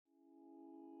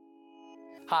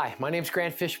Hi, my name is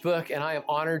Grant Fishbook, and I am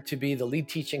honored to be the lead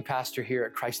teaching pastor here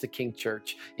at Christ the King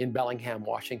Church in Bellingham,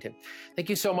 Washington. Thank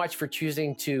you so much for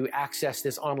choosing to access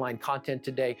this online content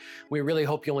today. We really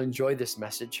hope you'll enjoy this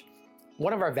message.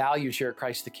 One of our values here at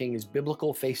Christ the King is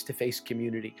biblical face-to-face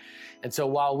community. And so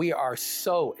while we are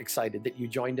so excited that you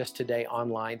joined us today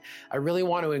online, I really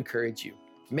want to encourage you.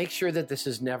 Make sure that this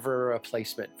is never a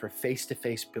replacement for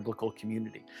face-to-face biblical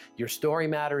community. Your story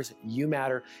matters, you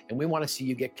matter, and we want to see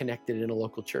you get connected in a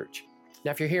local church.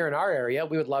 Now, if you're here in our area,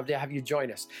 we would love to have you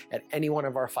join us at any one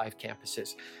of our 5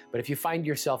 campuses. But if you find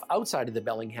yourself outside of the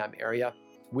Bellingham area,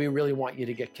 we really want you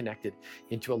to get connected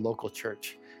into a local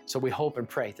church. So we hope and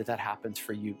pray that that happens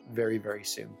for you very, very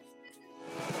soon.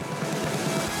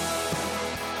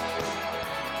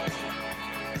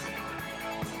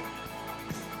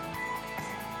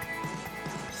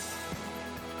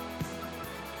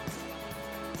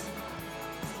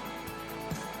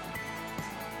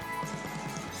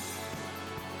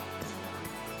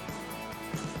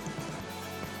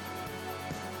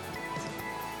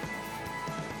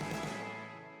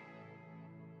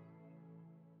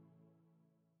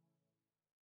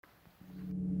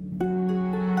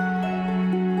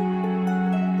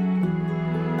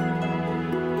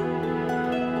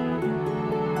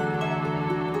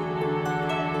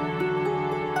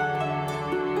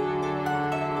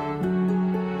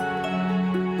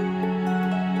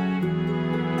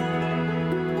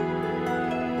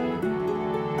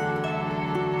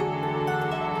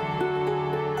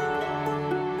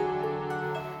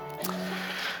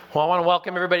 Well, I want to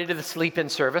welcome everybody to the sleep-in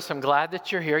service. I'm glad that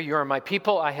you're here. You are my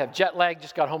people. I have jet lag,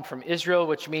 just got home from Israel,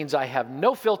 which means I have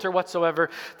no filter whatsoever.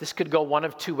 This could go one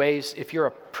of 2 ways. If you're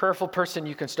a prayerful person,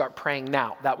 you can start praying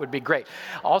now. That would be great.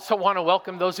 I also want to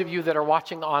welcome those of you that are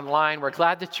watching online. We're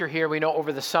glad that you're here. We know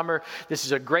over the summer, this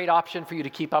is a great option for you to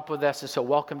keep up with us, and so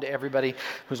welcome to everybody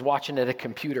who's watching at a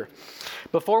computer.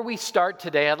 Before we start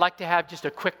today, I'd like to have just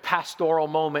a quick pastoral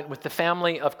moment with the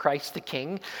family of Christ the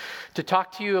King to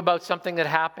talk to you about something that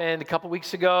happened a couple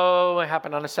weeks ago. It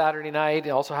happened on a Saturday night.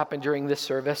 It also happened during this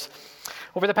service.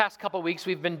 Over the past couple weeks,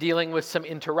 we've been dealing with some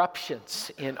interruptions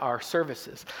in our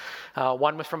services.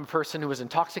 One was from a person who was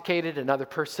intoxicated, another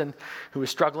person who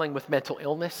was struggling with mental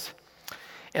illness.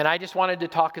 And I just wanted to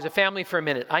talk as a family for a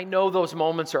minute. I know those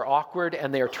moments are awkward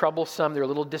and they are troublesome. They're a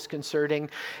little disconcerting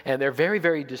and they're very,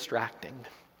 very distracting.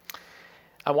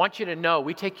 I want you to know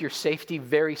we take your safety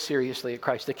very seriously at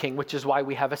Christ the King, which is why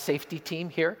we have a safety team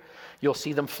here. You'll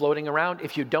see them floating around.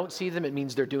 If you don't see them, it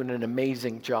means they're doing an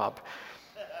amazing job.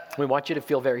 We want you to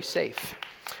feel very safe.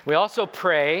 We also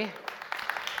pray.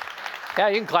 Yeah,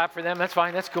 you can clap for them. That's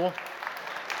fine. That's cool.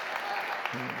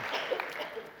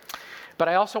 But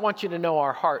I also want you to know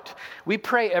our heart. We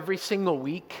pray every single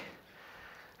week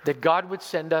that God would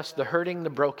send us the hurting,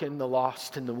 the broken, the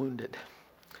lost, and the wounded.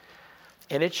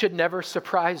 And it should never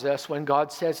surprise us when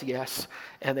God says yes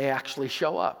and they actually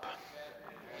show up.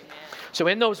 So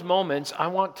in those moments, I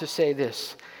want to say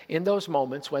this. In those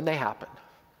moments when they happen,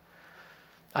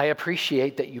 I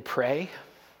appreciate that you pray,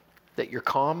 that you're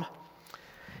calm,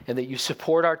 and that you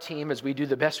support our team as we do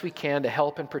the best we can to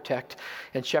help and protect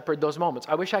and shepherd those moments.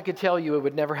 I wish I could tell you it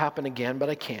would never happen again, but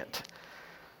I can't.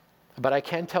 But I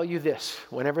can tell you this.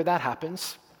 Whenever that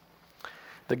happens,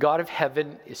 the God of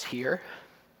heaven is here.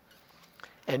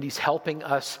 And he's helping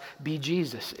us be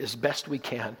Jesus as best we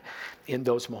can in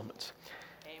those moments.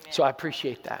 Amen. So I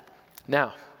appreciate that.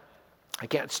 Now, I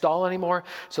can't stall anymore,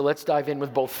 so let's dive in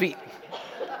with both feet.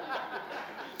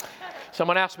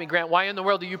 Someone asked me, Grant, why in the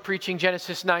world are you preaching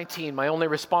Genesis 19? My only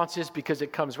response is because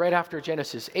it comes right after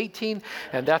Genesis 18,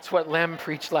 and that's what Lem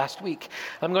preached last week.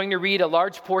 I'm going to read a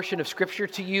large portion of Scripture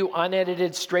to you,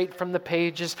 unedited, straight from the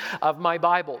pages of my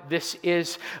Bible. This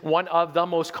is one of the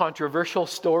most controversial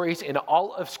stories in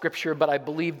all of Scripture, but I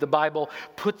believe the Bible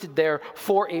put it there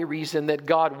for a reason, that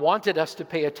God wanted us to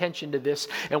pay attention to this.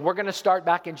 And we're going to start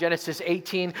back in Genesis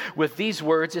 18 with these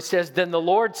words. It says, "Then the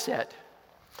Lord said,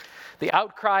 the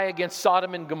outcry against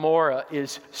Sodom and Gomorrah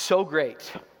is so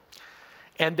great,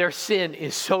 and their sin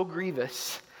is so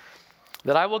grievous,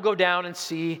 that I will go down and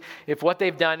see if what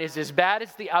they've done is as bad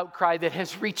as the outcry that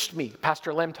has reached me."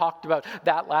 Pastor Lem talked about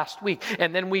that last week.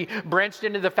 And then we branched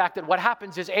into the fact that what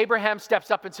happens is Abraham steps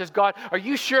up and says, God, are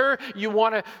you sure you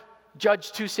want to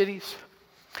judge 2 cities?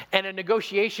 And a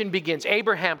negotiation begins.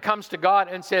 Abraham comes to God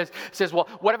and says, well,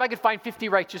 what if I could find 50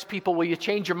 righteous people? Will you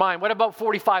change your mind? What about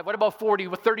 45? What about 40?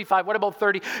 What 35? What about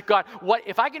 30? God, what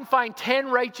if I can find 10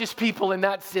 righteous people in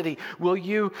that city? Will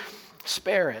you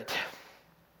spare it?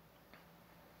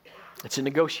 It's a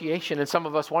negotiation, and some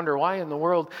of us wonder, why in the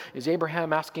world is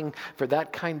Abraham asking for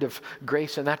that kind of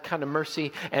grace and that kind of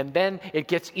mercy? And then it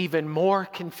gets even more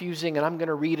confusing, and I'm going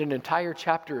to read an entire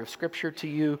chapter of Scripture to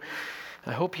you.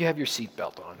 I hope you have your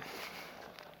seatbelt on.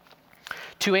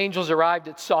 2 angels arrived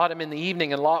at Sodom in the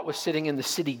evening, and Lot was sitting in the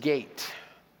city gate.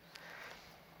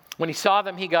 When he saw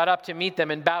them, he got up to meet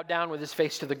them and bowed down with his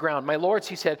face to the ground. "My lords,"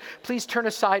 he said, "please turn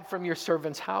aside from your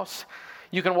servant's house.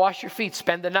 You can wash your feet,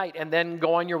 spend the night, and then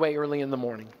go on your way early in the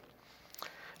morning."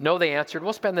 "No," they answered,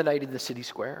 "we'll spend the night in the city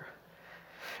square."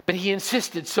 But he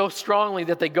insisted so strongly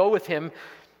that they go with him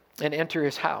and enter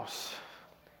his house.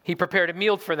 He prepared a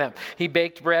meal for them. He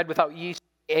baked bread without yeast,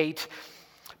 they ate.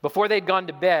 Before they'd gone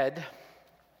to bed,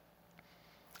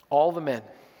 all the men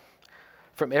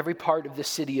from every part of the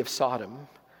city of Sodom,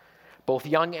 both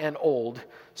young and old,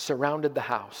 surrounded the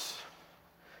house.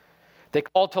 They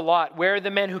called to Lot, "Where are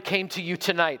the men who came to you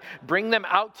tonight? Bring them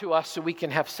out to us so we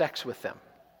can have sex with them."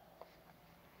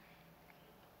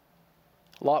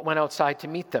 Lot went outside to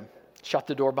meet them, shut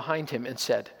the door behind him, and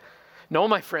said, "No,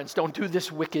 my friends, don't do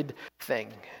this wicked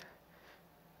thing."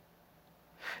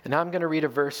 And now I'm going to read a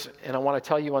verse, and I want to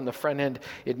tell you on the front end,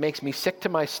 it makes me sick to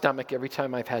my stomach every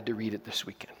time I've had to read it this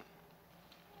weekend.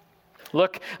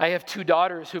 "Look, I have 2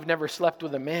 daughters who've never slept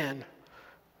with a man.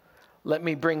 Let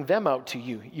me bring them out to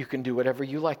you. You can do whatever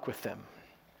you like with them.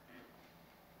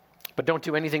 But don't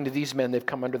do anything to these men. They've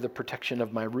come under the protection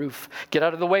of my roof." "Get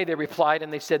out of the way," they replied,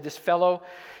 and they said, "This fellow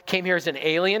came here as an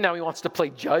alien. Now he wants to play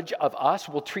judge of us.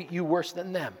 We'll treat you worse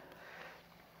than them."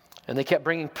 And they kept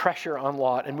bringing pressure on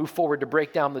Lot and moved forward to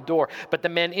break down the door. But the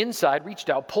men inside reached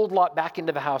out, pulled Lot back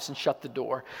into the house, and shut the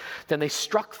door. Then they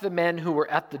struck the men who were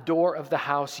at the door of the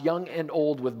house, young and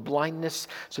old, with blindness,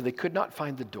 so they could not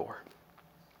find the door.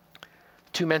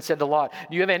 2 men said to Lot,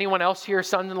 "Do you have anyone else here,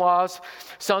 sons-in-laws,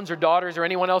 sons or daughters, or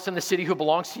anyone else in the city who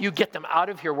belongs to you? Get them out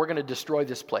of here. We're going to destroy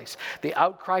this place. The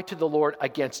outcry to the Lord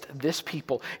against this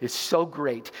people is so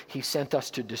great, he sent us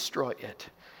to destroy it."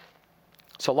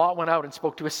 So Lot went out and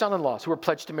spoke to his son-in-laws, who were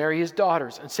pledged to marry his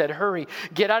daughters, and said, "Hurry,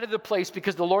 get out of the place,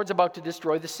 because the Lord's about to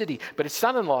destroy the city." But his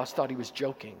son-in-laws thought he was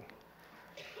joking.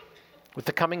 With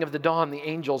the coming of the dawn, the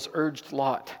angels urged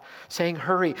Lot, saying,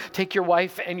 "Hurry, take your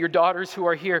wife and your daughters who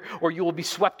are here, or you will be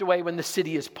swept away when the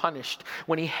city is punished."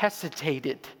 When he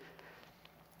hesitated,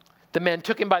 the men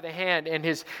took him by the hand and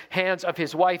his hands of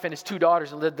his wife and his 2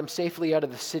 daughters and led them safely out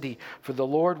of the city, for the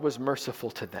Lord was merciful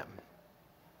to them.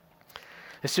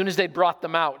 As soon as they brought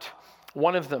them out,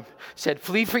 one of them said,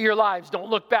 "Flee for your lives. Don't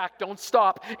look back. Don't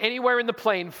stop anywhere in the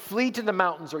plain. Flee to the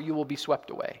mountains, or you will be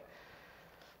swept away."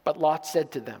 But Lot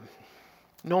said to them,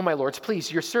 "No, my lords,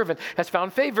 please, your servant has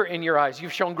found favor in your eyes.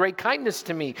 You've shown great kindness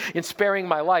to me in sparing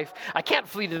my life. I can't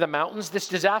flee to the mountains. This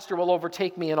disaster will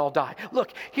overtake me and I'll die.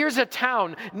 Look, here's a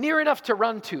town near enough to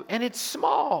run to, and it's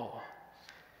small.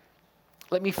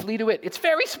 Let me flee to it. It's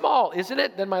very small, isn't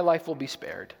it? Then my life will be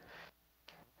spared."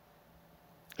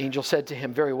 Angel said to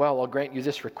him, "Very well, I'll grant you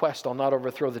this request. I'll not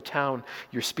overthrow the town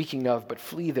you're speaking of, but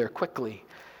flee there quickly,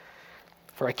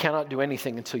 for I cannot do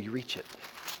anything until you reach it."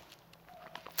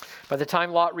 By the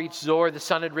time Lot reached Zoar, the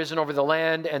sun had risen over the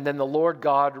land, and then the Lord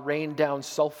God rained down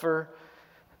sulfur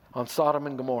on Sodom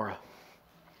and Gomorrah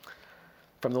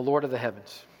from the Lord of the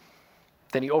heavens.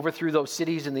 Then he overthrew those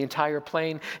cities and the entire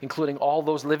plain, including all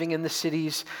those living in the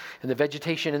cities and the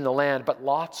vegetation in the land. But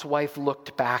Lot's wife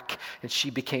looked back, and she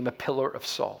became a pillar of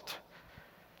salt.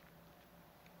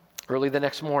 Early the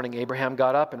next morning, Abraham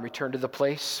got up and returned to the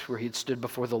place where he had stood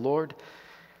before the Lord.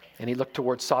 And he looked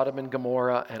toward Sodom and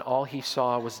Gomorrah, and all he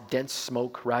saw was dense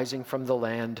smoke rising from the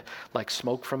land like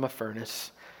smoke from a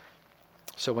furnace.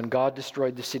 So when God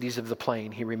destroyed the cities of the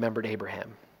plain, he remembered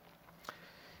Abraham.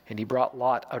 And he brought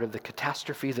Lot out of the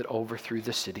catastrophe that overthrew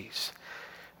the cities,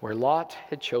 where Lot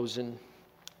had chosen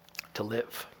to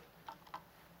live.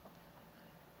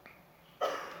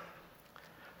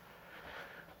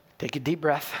 Take a deep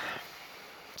breath.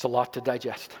 It's a lot to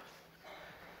digest.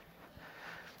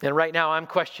 And right now I'm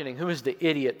questioning, who is the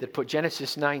idiot that put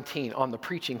Genesis 19 on the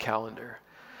preaching calendar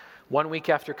 1 week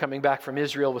after coming back from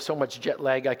Israel with so much jet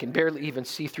lag I can barely even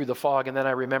see through the fog, and then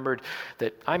I remembered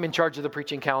that I'm in charge of the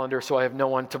preaching calendar, so I have no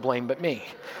one to blame but me.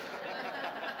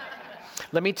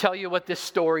 Let me tell you what this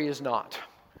story is not.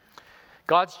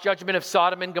 God's judgment of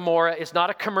Sodom and Gomorrah is not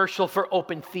a commercial for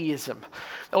open theism.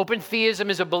 Open theism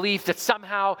is a belief that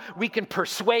somehow we can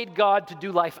persuade God to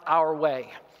do life our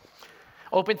way.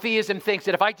 Open theism thinks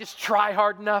that if I just try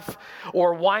hard enough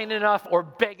or whine enough or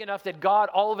beg enough, that God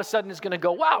all of a sudden is going to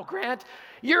go, "Wow, Grant,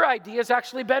 your idea is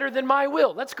actually better than my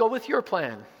will. Let's go with your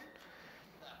plan."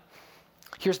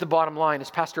 Here's the bottom line. As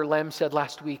Pastor Lem said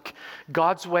last week,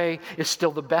 God's way is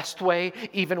still the best way,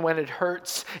 even when it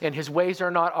hurts. And his ways are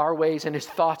not our ways, and his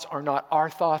thoughts are not our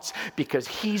thoughts, because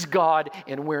he's God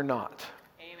and we're not.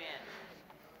 Amen.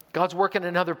 God's working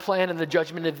another plan in the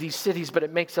judgment of these cities, but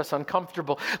it makes us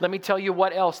uncomfortable. Let me tell you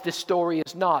what else this story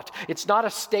is not. It's not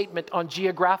a statement on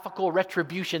geographical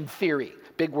retribution theory.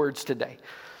 Big words today.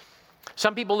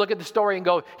 Some people look at the story and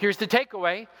go, here's the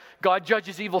takeaway. God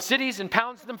judges evil cities and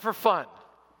pounds them for fun.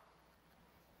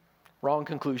 Wrong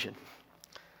conclusion.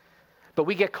 But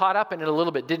we get caught up in it a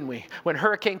little bit, didn't we? When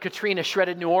Hurricane Katrina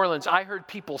shredded New Orleans, I heard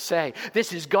people say,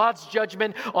 this is God's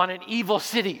judgment on an evil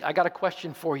city. I got a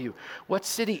question for you. What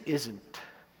city isn't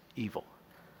evil?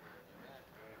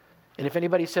 And if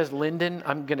anybody says Linden,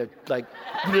 I'm going to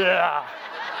bleh.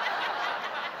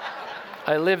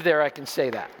 I live there, I can say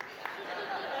that.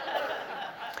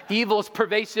 Evil is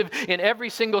pervasive in every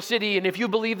single city, and if you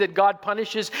believe that God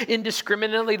punishes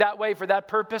indiscriminately that way for that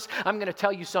purpose, I'm going to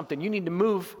tell you something. You need to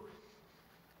move.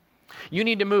 You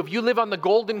need to move. You live on the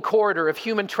golden corridor of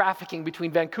human trafficking between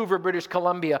Vancouver, British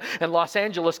Columbia, and Los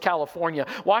Angeles, California.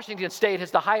 Washington State has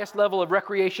the highest level of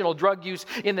recreational drug use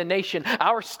in the nation.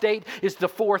 Our state is the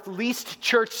fourth least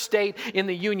church state in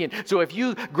the union. So if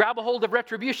you grab a hold of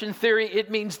retribution theory,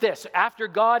 it means this. After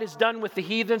God is done with the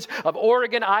heathens of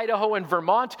Oregon, Idaho, and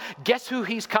Vermont, guess who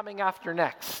he's coming after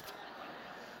next?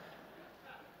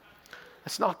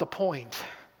 That's not the point.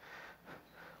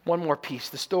 One more piece.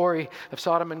 The story of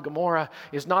Sodom and Gomorrah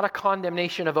is not a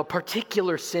condemnation of a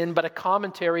particular sin, but a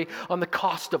commentary on the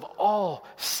cost of all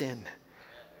sin.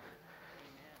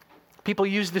 People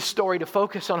use this story to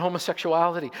focus on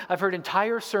homosexuality. I've heard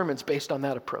entire sermons based on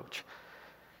that approach.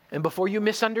 And before you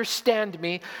misunderstand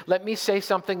me, let me say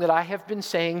something that I have been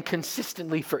saying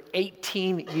consistently for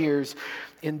 18 years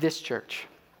in this church.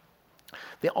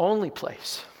 The only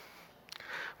place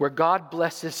where God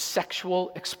blesses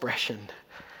sexual expression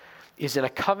is in a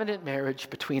covenant marriage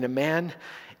between a man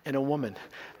and a woman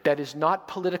that is not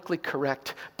politically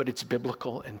correct, but it's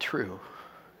biblical and true.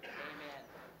 Amen.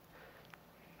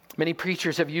 Many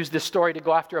preachers have used this story to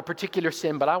go after a particular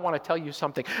sin, but I want to tell you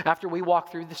something. After we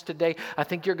walk through this today, I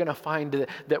think you're going to find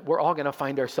that we're all going to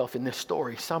find ourselves in this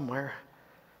story somewhere.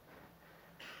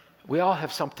 We all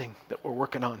have something that we're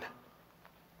working on.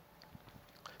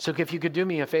 So if you could do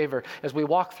me a favor, as we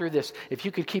walk through this, if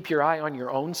you could keep your eye on your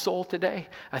own soul today,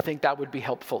 I think that would be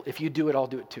helpful. If you do it, I'll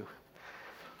do it too.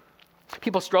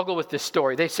 People struggle with this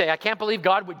story. They say, I can't believe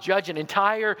God would judge an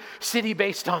entire city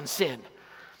based on sin.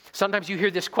 Sometimes you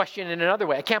hear this question in another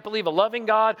way. I can't believe a loving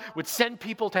God would send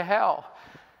people to hell.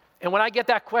 And when I get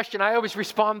that question, I always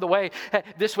respond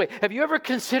this way. Have you ever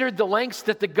considered the lengths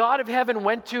that the God of heaven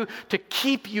went to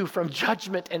keep you from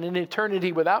judgment and an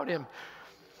eternity without him?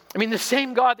 I mean, the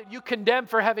same God that you condemn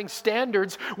for having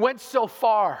standards went so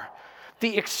far,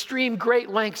 the extreme great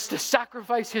lengths to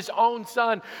sacrifice his own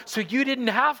son so you didn't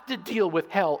have to deal with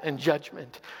hell and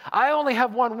judgment. I only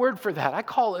have one word for that. I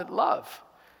call it love.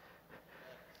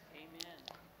 Amen.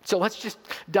 So let's just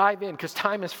dive in because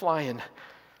time is flying.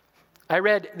 I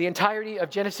read the entirety of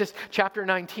Genesis chapter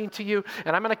 19 to you,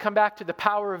 and I'm going to come back to the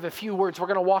power of a few words. We're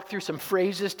going to walk through some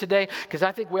phrases today because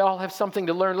I think we all have something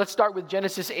to learn. Let's start with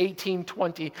Genesis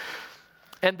 18:20.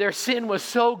 And their sin was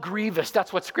so grievous.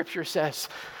 That's what Scripture says.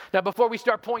 Now, before we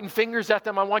start pointing fingers at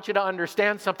them, I want you to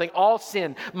understand something. All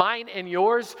sin, mine and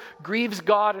yours, grieves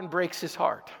God and breaks his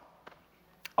heart.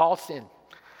 All sin.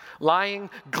 Lying,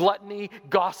 gluttony,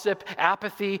 gossip,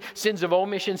 apathy, sins of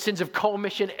omission, sins of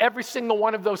commission, every single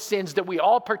one of those sins that we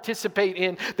all participate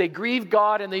in, they grieve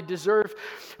God and they deserve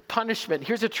punishment.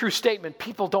 Here's a true statement.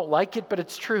 People don't like it, but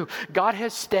it's true. God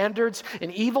has standards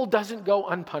and evil doesn't go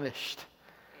unpunished.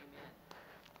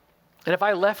 And if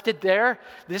I left it there,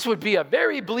 this would be a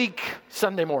very bleak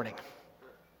Sunday morning.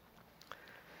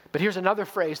 But here's another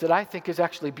phrase that I think is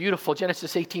actually beautiful.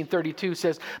 Genesis 18:32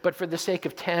 says, but for the sake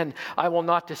of 10, I will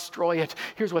not destroy it.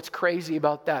 Here's what's crazy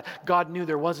about that. God knew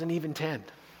there wasn't even 10.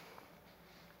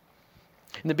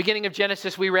 In the beginning of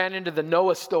Genesis, we ran into the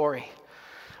Noah story.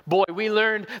 Boy, we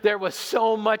learned there was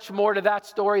so much more to that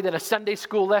story than a Sunday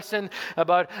school lesson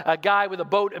about a guy with a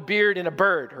boat, a beard, and a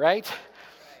bird, right?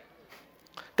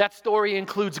 That story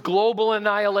includes global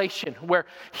annihilation, where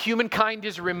humankind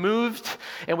is removed,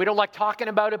 and we don't like talking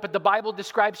about it, but the Bible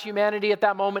describes humanity at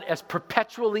that moment as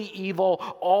perpetually evil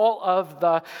all of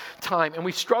the time. And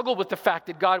we struggle with the fact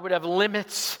that God would have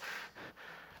limits.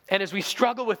 And as we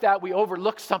struggle with that, we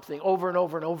overlook something over and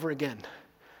over and over again.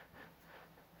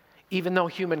 Even though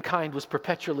humankind was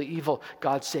perpetually evil,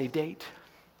 God saved 8.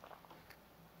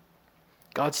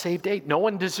 God saved 8. No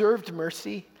one deserved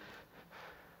mercy.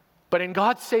 But in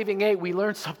God saving 8, we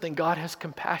learn something. God has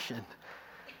compassion.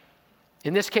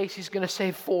 In this case, he's going to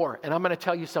save 4. And I'm going to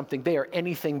tell you something. They are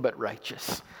anything but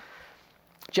righteous.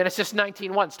 Genesis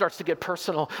 19:1 starts to get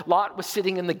personal. Lot was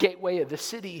sitting in the gateway of the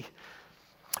city.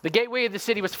 The gateway of the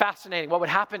city was fascinating. What would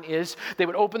happen is they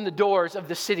would open the doors of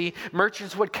the city.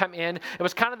 Merchants would come in. It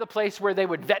was kind of the place where they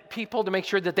would vet people to make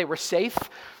sure that they were safe.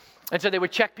 And so they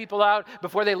would check people out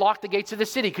before they locked the gates of the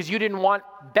city because you didn't want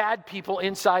bad people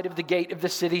inside of the gate of the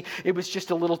city. It was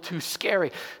just a little too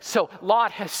scary. So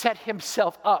Lot has set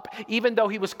himself up. Even though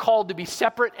he was called to be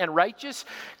separate and righteous,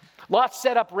 Lot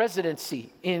set up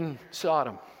residency in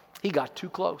Sodom. He got too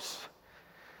close.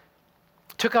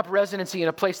 Took up residency in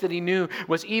a place that he knew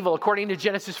was evil. According to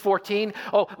Genesis 14,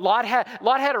 Lot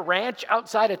had a ranch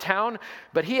outside of town,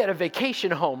 but he had a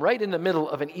vacation home right in the middle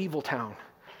of an evil town.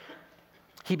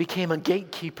 He became a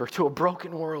gatekeeper to a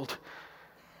broken world.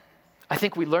 I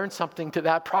think we learned something to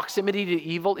that. Proximity to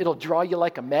evil, it'll draw you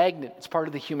like a magnet. It's part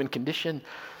of the human condition.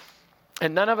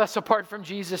 And none of us, apart from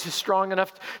Jesus, is strong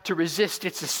enough to resist.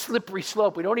 It's a slippery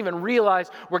slope. We don't even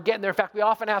realize we're getting there. In fact, we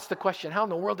often ask the question, how in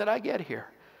the world did I get here?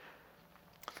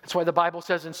 That's why the Bible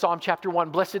says in Psalm chapter 1,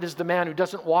 blessed is the man who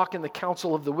doesn't walk in the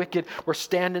counsel of the wicked, or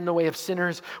stand in the way of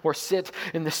sinners, or sit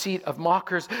in the seat of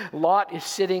mockers. Lot is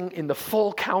sitting in the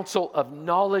full counsel of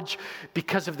knowledge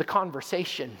because of the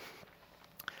conversation.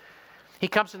 He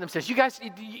comes to them and says, you guys,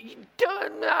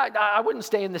 I wouldn't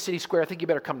stay in the city square. I think you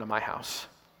better come to my house.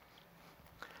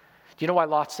 Do you know why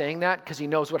Lot's saying that? Because he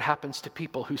knows what happens to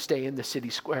people who stay in the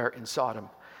city square in Sodom.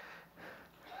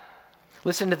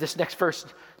 Listen to this next verse,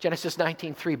 Genesis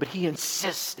 19:3. But he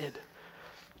insisted,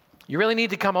 you really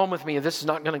need to come home with me, or this is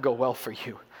not going to go well for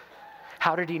you.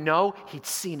 How did he know? He'd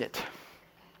seen it.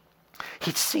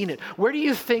 He'd seen it. Where do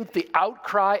you think the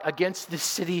outcry against this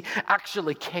city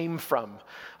actually came from?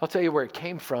 I'll tell you where it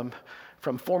came from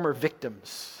former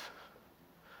victims.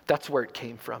 That's where it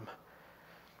came from.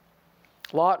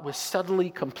 Lot was subtly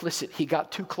complicit. He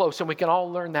got too close, and we can all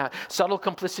learn that. Subtle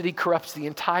complicity corrupts the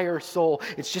entire soul.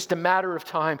 It's just a matter of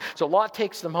time. So Lot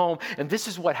takes them home, and this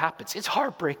is what happens. It's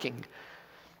heartbreaking.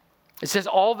 It says,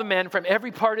 all the men from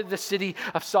every part of the city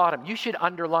of Sodom. You should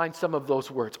underline some of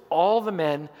those words. All the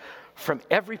men from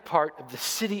every part of the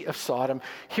city of Sodom.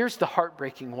 Here's the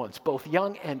heartbreaking ones. Both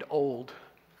young and old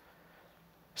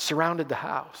surrounded the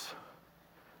house.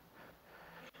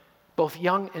 Both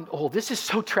young and old. This is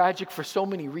so tragic for so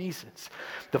many reasons.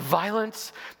 The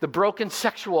violence, the broken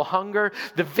sexual hunger,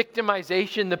 the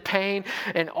victimization, the pain,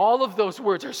 and all of those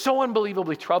words are so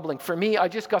unbelievably troubling. For me, I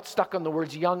just got stuck on the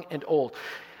words young and old.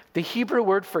 The Hebrew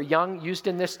word for young used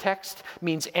in this text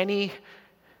means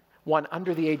anyone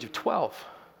under the age of 12.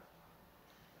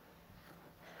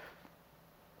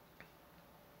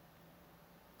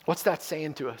 What's that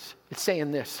saying to us? It's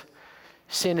saying this.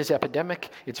 Sin is epidemic,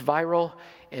 it's viral,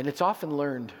 and it's often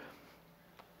learned.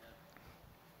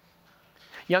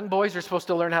 Young boys are supposed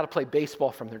to learn how to play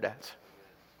baseball from their dads.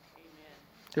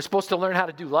 They're supposed to learn how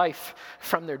to do life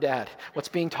from their dad. What's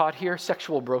being taught here?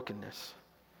 Sexual brokenness.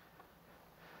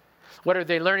 What are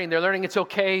they learning? They're learning it's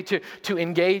okay to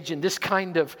engage in this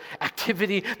kind of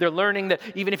activity. They're learning that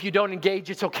even if you don't engage,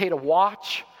 it's okay to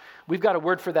watch. We've got a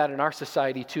word for that in our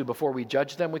society too. Before we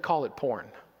judge them, we call it porn.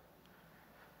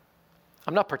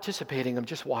 I'm not participating, I'm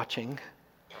just watching.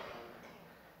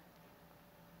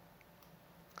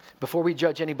 Before we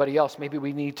judge anybody else, maybe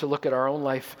we need to look at our own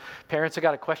life. Parents, I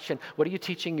got a question. What are you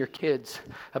teaching your kids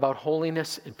about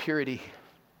holiness and purity?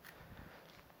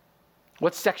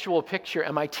 What sexual picture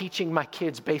am I teaching my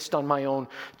kids based on my own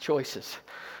choices?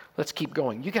 Let's keep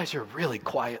going. You guys are really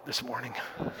quiet this morning.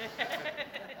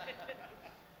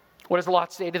 What does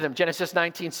Lot say to them? Genesis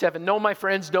 19:7. No, my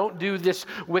friends, don't do this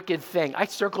wicked thing. I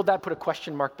circled that, put a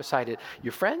question mark beside it.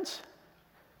 Your friends?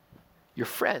 Your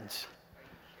friends.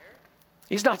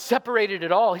 He's not separated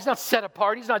at all. He's not set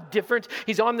apart. He's not different.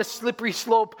 He's on the slippery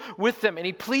slope with them, and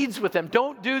he pleads with them.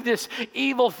 Don't do this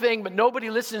evil thing, but nobody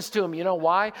listens to him. You know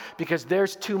why? Because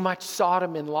there's too much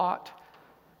Sodom in Lot.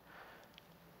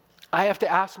 I have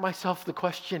to ask myself the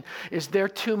question, is there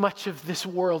too much of this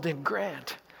world in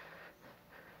Grant?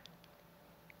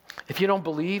 If you don't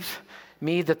believe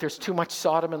me that there's too much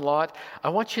Sodom and Lot, I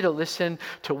want you to listen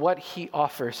to what he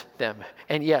offers them.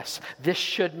 And yes, this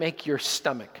should make your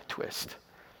stomach twist.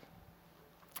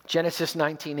 Genesis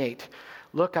 19:8.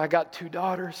 Look, I got 2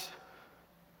 daughters.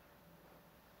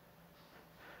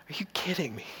 Are you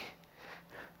kidding me?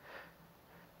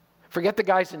 Forget the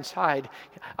guys inside.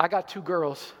 I got 2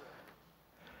 girls.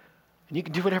 And you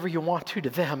can do whatever you want to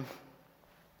them.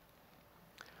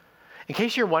 In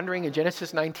case you're wondering, in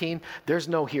Genesis 19, there's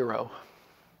no hero.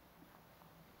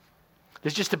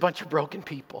 There's just a bunch of broken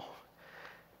people.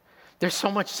 There's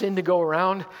so much sin to go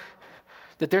around.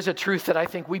 that there's a truth that I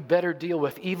think we better deal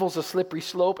with. Evil's a slippery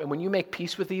slope, and when you make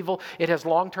peace with evil, it has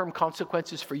long-term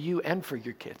consequences for you and for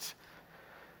your kids.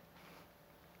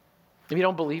 If you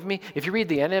don't believe me, if you read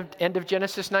the end of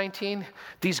Genesis 19,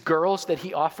 these girls that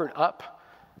he offered up,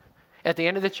 at the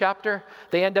end of the chapter,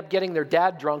 they end up getting their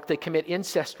dad drunk, they commit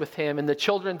incest with him, and the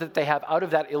children that they have out of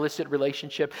that illicit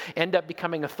relationship end up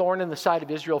becoming a thorn in the side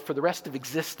of Israel for the rest of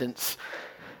existence.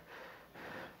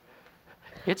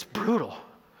 It's brutal.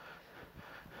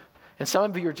 And some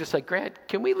of you are just like, Grant,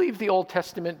 can we leave the Old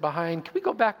Testament behind? Can we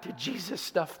go back to Jesus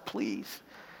stuff, please?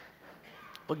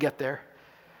 We'll get there.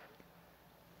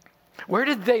 Where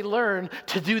did they learn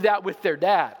to do that with their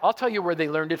dad? I'll tell you where they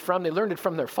learned it from. They learned it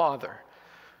from their father.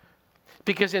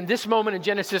 Because in this moment in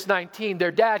Genesis 19,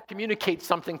 their dad communicates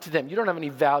something to them. You don't have any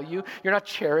value. You're not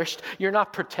cherished. You're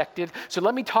not protected. So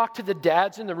let me talk to the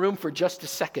dads in the room for just a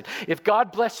second. If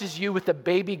God blesses you with a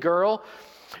baby girl,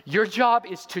 your job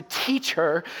is to teach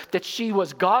her that she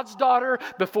was God's daughter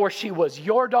before she was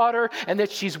your daughter, and that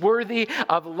she's worthy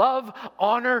of love,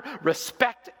 honor,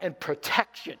 respect, and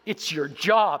protection. It's your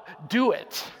job. Do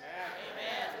it.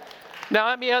 Amen. Now,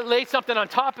 let me lay something on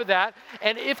top of that.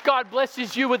 And if God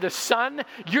blesses you with a son,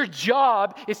 your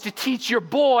job is to teach your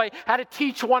boy how to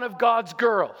teach one of God's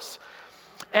girls.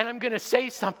 And I'm going to say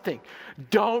something.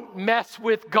 Don't mess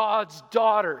with God's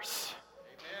daughters.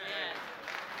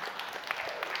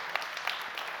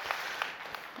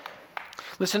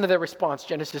 Listen to their response,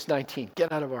 Genesis 19.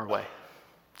 Get out of our way.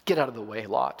 Get out of the way,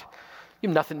 Lot. You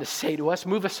have nothing to say to us.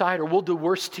 Move aside or we'll do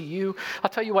worse to you. I'll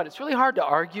tell you what, it's really hard to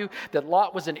argue that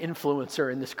Lot was an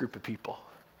influencer in this group of people.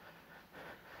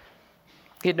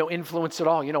 He had no influence at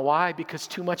all. You know why? Because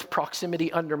too much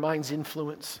proximity undermines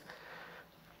influence.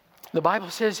 The Bible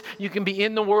says you can be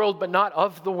in the world but not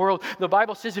of the world. The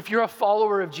Bible says if you're a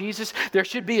follower of Jesus, there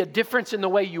should be a difference in the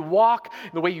way you walk,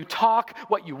 the way you talk,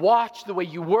 what you watch, the way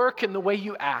you work, and the way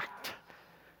you act.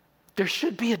 There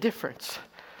should be a difference.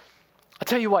 I'll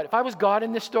tell you what, if I was God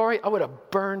in this story, I would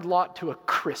have burned Lot to a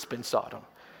crisp in Sodom.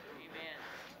 Amen.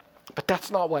 But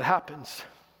that's not what happens.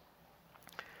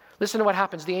 Listen to what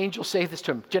happens. The angels say this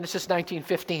to him. Genesis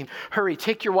 19:15. Hurry,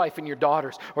 take your wife and your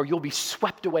daughters, or you'll be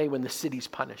swept away when the city's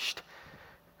punished.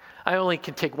 I only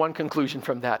can take one conclusion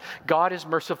from that. God is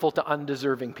merciful to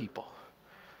undeserving people.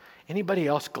 Anybody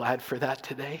else glad for that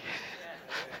today?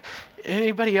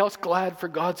 Anybody else glad for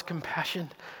God's compassion?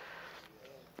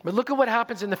 But look at what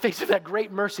happens in the face of that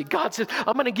great mercy. God says,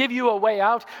 I'm going to give you a way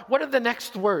out. What are the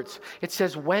next words? It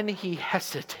says, when he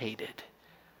hesitated.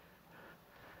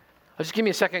 Just give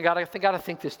me a second. I got to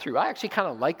think this through. I actually kind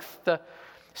of like the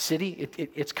city.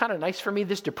 It's kind of nice for me.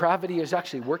 This depravity is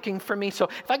actually working for me. So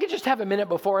if I could just have a minute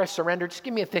before I surrender, just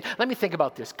give me a thing. Let me think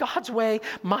about this. God's way,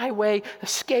 my way,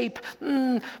 escape,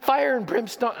 fire and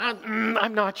brimstone.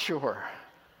 I'm not sure.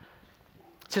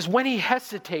 It says, when he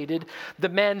hesitated, the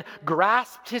men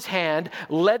grasped his hand,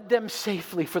 led them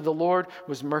safely, for the Lord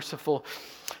was merciful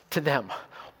to them.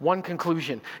 One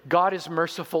conclusion, God is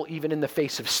merciful even in the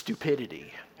face of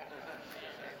stupidity.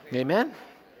 Amen? Amen?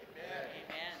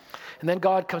 And then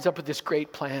God comes up with this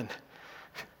great plan.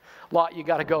 Lot, you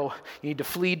got to go. You need to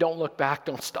flee. Don't look back.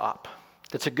 Don't stop.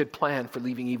 That's a good plan for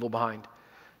leaving evil behind.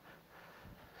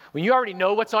 When you already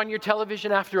know what's on your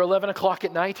television after 11 o'clock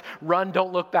at night, run,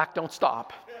 don't look back, don't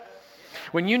stop.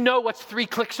 When you know what's 3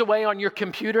 clicks away on your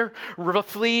computer,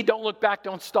 flee, don't look back,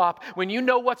 don't stop. When you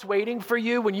know what's waiting for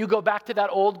you, when you go back to that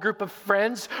old group of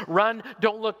friends, run,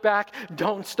 don't look back,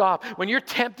 don't stop. When you're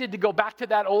tempted to go back to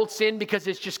that old sin because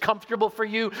it's just comfortable for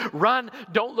you, run,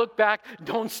 don't look back,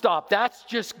 don't stop. That's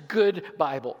just good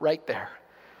Bible right there.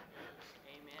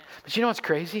 Amen. But you know what's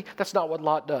crazy? That's not what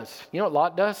Lot does. You know what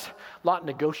Lot does? Lot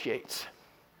negotiates.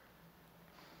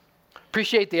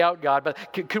 Appreciate the out, God, but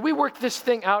could we work this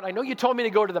thing out? I know you told me to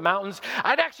go to the mountains.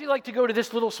 I'd actually like to go to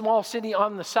this little small city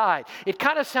on the side. It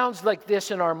kind of sounds like this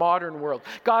in our modern world.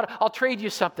 God, I'll trade you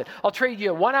something. I'll trade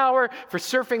you 1 hour for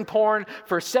surfing porn,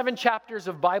 for 7 chapters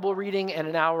of Bible reading, and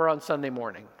an hour on Sunday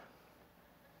morning.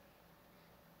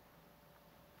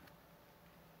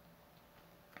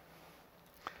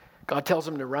 God tells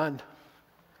him to run.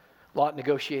 Lot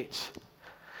negotiates.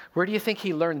 Where do you think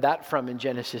he learned that from in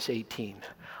Genesis 18?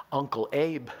 Uncle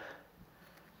Abe.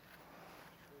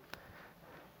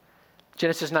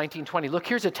 Genesis 19:20. Look,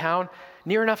 here's a town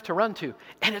near enough to run to,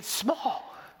 and it's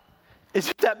small. As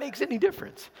if that makes any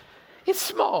difference. It's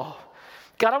small.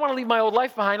 God, I want to leave my old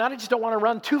life behind. I just don't want to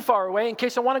run too far away in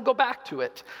case I want to go back to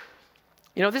it.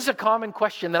 You know, this is a common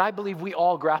question that I believe we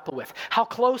all grapple with. How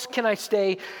close can I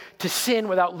stay to sin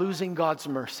without losing God's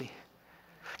mercy?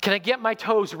 Can I get my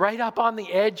toes right up on the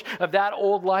edge of that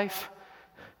old life?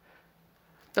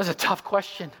 That's a tough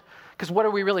question Because what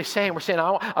are we really saying? We're saying,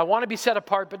 I want to be set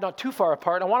apart, but not too far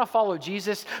apart. I want to follow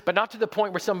Jesus, but not to the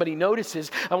point where somebody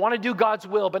notices. I want to do God's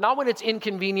will, but not when it's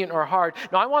inconvenient or hard.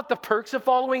 No, I want the perks of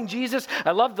following Jesus. I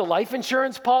love the life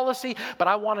insurance policy, but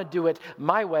I want to do it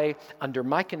my way, under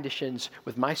my conditions,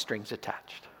 with my strings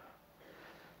attached.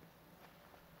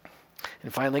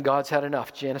 And finally, God's had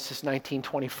enough. Genesis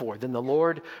 19:24. Then the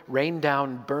Lord rained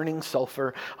down burning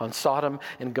sulfur on Sodom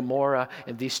and Gomorrah,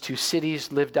 and these two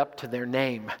cities lived up to their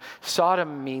name.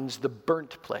 Sodom means the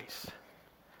burnt place.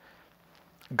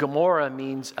 Gomorrah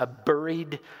means a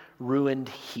buried, ruined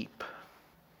heap.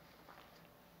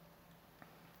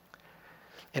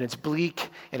 And it's bleak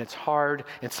and it's hard.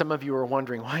 And some of you are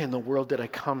wondering, why in the world did I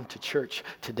come to church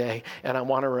today? And I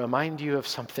want to remind you of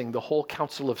something. The whole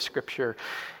counsel of Scripture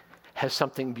has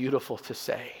something beautiful to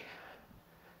say.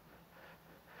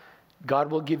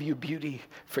 God will give you beauty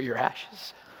for your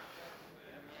ashes.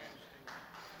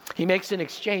 He makes an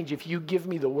exchange. If you give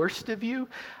me the worst of you,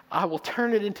 I will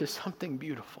turn it into something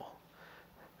beautiful.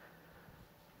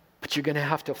 But you're going to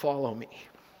have to follow me.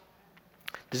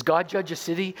 Does God judge a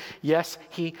city? Yes,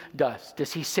 he does.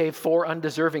 Does he save 4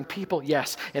 undeserving people?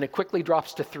 Yes. And it quickly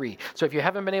drops to 3. So if you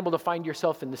haven't been able to find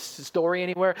yourself in this story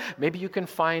anywhere, maybe you can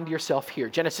find yourself here.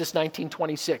 Genesis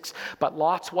 19:26. But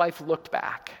Lot's wife looked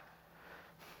back.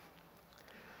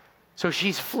 So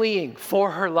she's fleeing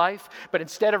for her life, but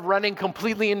instead of running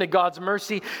completely into God's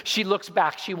mercy, she looks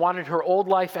back. She wanted her old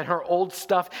life and her old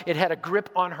stuff. It had a grip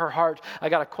on her heart. I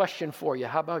got a question for you.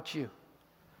 How about you?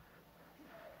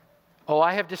 Oh,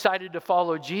 I have decided to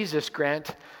follow Jesus,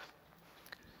 Grant.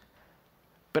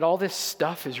 But all this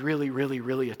stuff is really, really,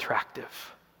 really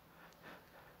attractive.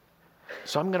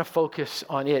 So I'm going to focus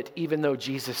on it, even though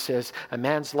Jesus says a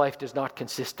man's life does not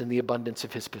consist in the abundance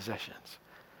of his possessions.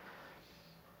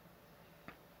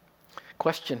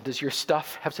 Question, does your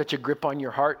stuff have such a grip on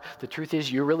your heart? The truth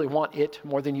is, you really want it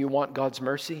more than you want God's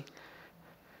mercy.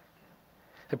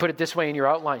 And put it this way in your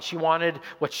outline. She wanted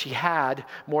what she had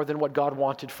more than what God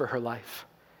wanted for her life.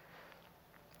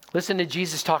 Listen to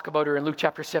Jesus talk about her in Luke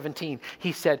chapter 17.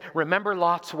 He said, remember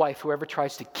Lot's wife. Whoever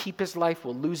tries to keep his life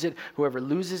will lose it. Whoever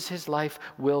loses his life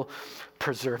will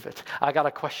preserve it. I got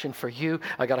a question for you.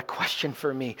 I got a question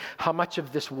for me. How much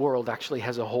of this world actually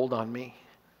has a hold on me?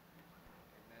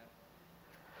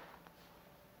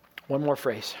 One more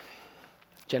phrase.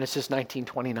 Genesis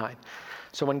 19:29.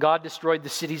 So when God destroyed the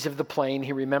cities of the plain,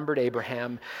 he remembered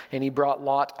Abraham, and he brought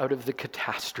Lot out of the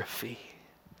catastrophe.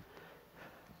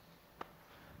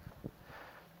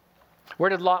 Where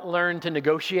did Lot learn to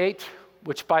negotiate?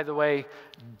 Which, by the way,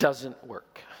 doesn't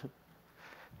work.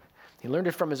 He learned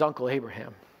it from his uncle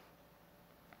Abraham.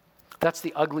 That's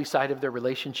the ugly side of their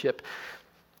relationship.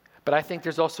 But I think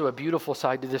there's also a beautiful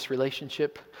side to this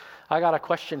relationship. I got a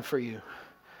question for you.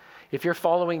 If you're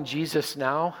following Jesus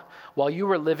now, while you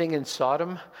were living in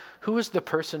Sodom, who was the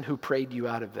person who prayed you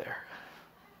out of there?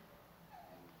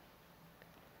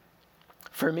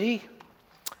 For me,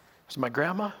 it was my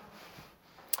grandma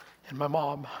and my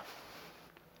mom.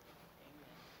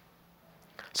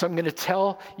 So I'm going to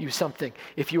tell you something.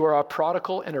 If you are a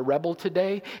prodigal and a rebel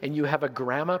today and you have a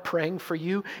grandma praying for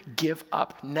you, give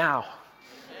up now.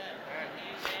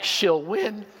 She'll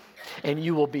win. And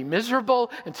you will be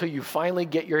miserable until you finally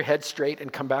get your head straight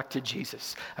and come back to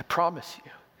Jesus. I promise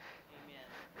you. Amen.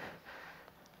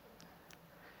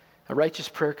 A righteous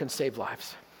prayer can save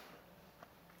lives.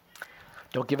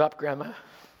 Don't give up, Grandma.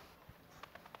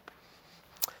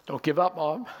 Don't give up,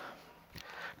 Mom.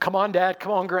 Come on, Dad.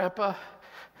 Come on, Grandpa.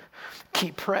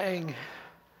 Keep praying.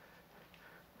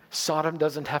 Sodom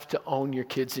doesn't have to own your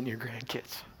kids and your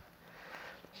grandkids.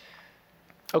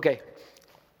 Okay.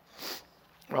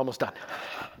 We're almost done.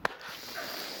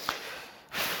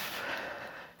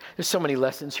 There's so many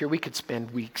lessons here. We could spend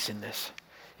weeks in this.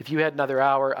 If you had another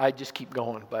hour, I'd just keep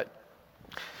going. But,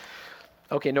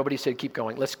 okay, nobody said keep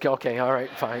going. Let's go. Okay, all right,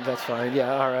 fine. That's fine.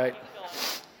 Yeah, all right.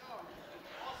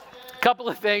 Couple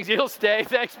of things. You'll stay.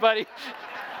 Thanks, buddy.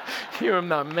 You're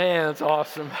the man. That's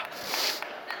awesome.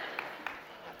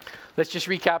 Let's just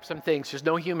recap some things. There's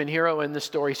no human hero in this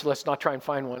story, so let's not try and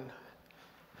find one.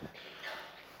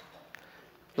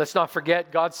 Let's not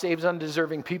forget, God saves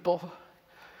undeserving people,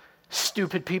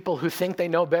 stupid people who think they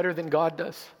know better than God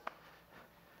does.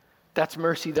 That's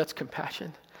mercy, that's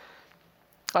compassion.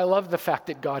 I love the fact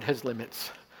that God has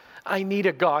limits. I need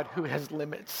a God who has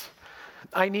limits.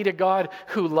 I need a God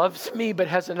who loves me but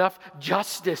has enough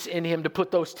justice in him to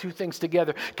put those two things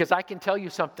together. Because I can tell you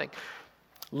something.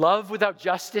 Love without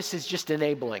justice is just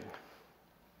enabling.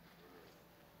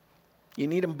 You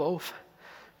need them both.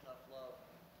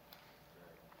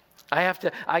 I have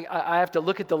to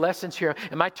look at the lessons here.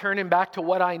 Am I turning back to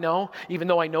what I know, even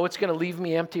though I know it's going to leave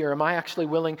me empty, or am I actually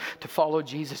willing to follow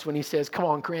Jesus when he says, come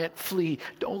on, Grant, flee,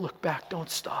 don't look back, don't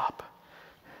stop?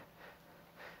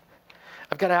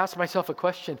 I've got to ask myself a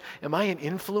question. Am I an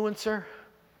influencer?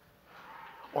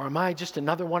 Or am I just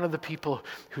another one of the people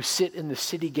who sit in the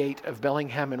city gate of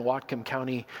Bellingham and Whatcom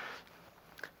County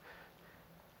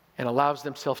and allows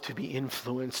themselves to be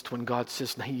influenced when God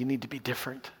says, no, you need to be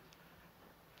different?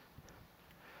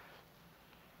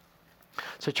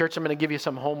 So church, I'm going to give you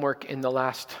some homework in the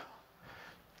last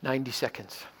 90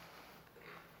 seconds.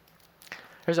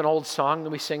 There's an old song that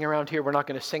we sing around here. We're not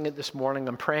going to sing it this morning.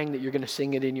 I'm praying that you're going to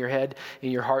sing it in your head, in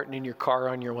your heart, and in your car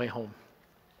on your way home.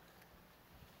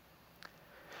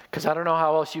 Because I don't know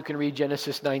how else you can read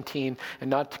Genesis 19 and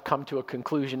not come to a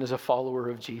conclusion as a follower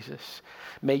of Jesus.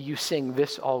 May you sing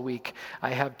this all week. I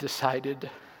have decided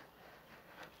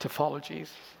to follow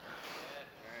Jesus.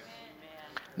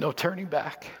 No turning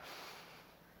back.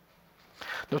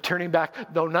 No turning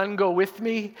back. Though none go with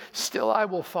me, still I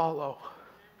will follow.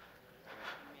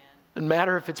 No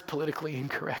matter if it's politically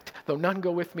incorrect. Though none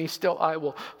go with me, still I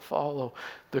will follow.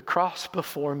 The cross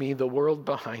before me, the world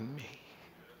behind me.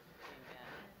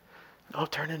 No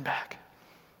turning back.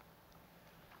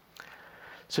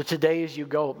 So today as you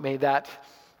go, may that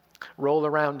roll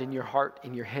around in your heart,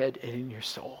 in your head, and in your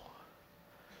soul.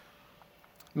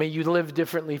 May you live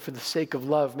differently for the sake of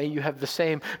love. May you have the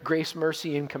same grace,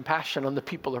 mercy, and compassion on the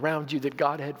people around you that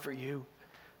God had for you.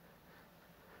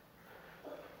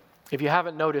 If you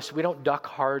haven't noticed, we don't duck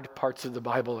hard parts of the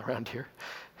Bible around here.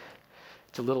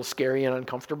 It's a little scary and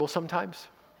uncomfortable sometimes.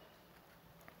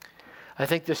 I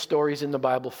think this story's in the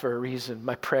Bible for a reason.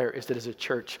 My prayer is that as a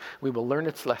church, we will learn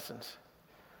its lessons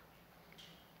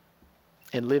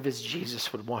and live as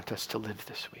Jesus would want us to live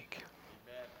this week.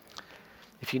 Amen.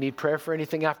 If you need prayer for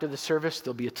anything after the service,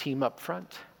 there'll be a team up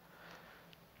front.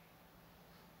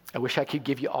 I wish I could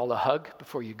give you all a hug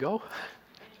before you go.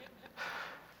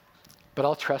 But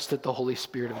I'll trust that the Holy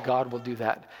Spirit of God will do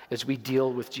that as we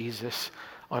deal with Jesus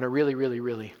on a really, really,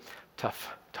 really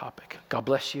tough topic. God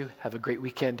bless you. Have a great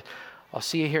weekend. I'll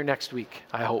see you here next week,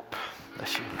 I hope.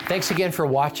 Bless you. Thanks again for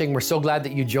watching. We're so glad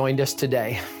that you joined us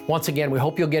today. Once again, we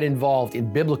hope you'll get involved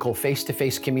in biblical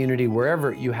face-to-face community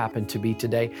wherever you happen to be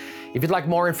today. If you'd like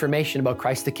more information about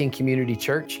Christ the King Community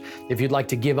Church, if you'd like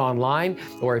to give online,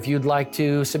 or if you'd like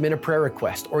to submit a prayer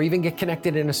request, or even get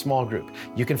connected in a small group,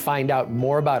 you can find out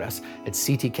more about us at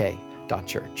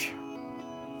ctk.church.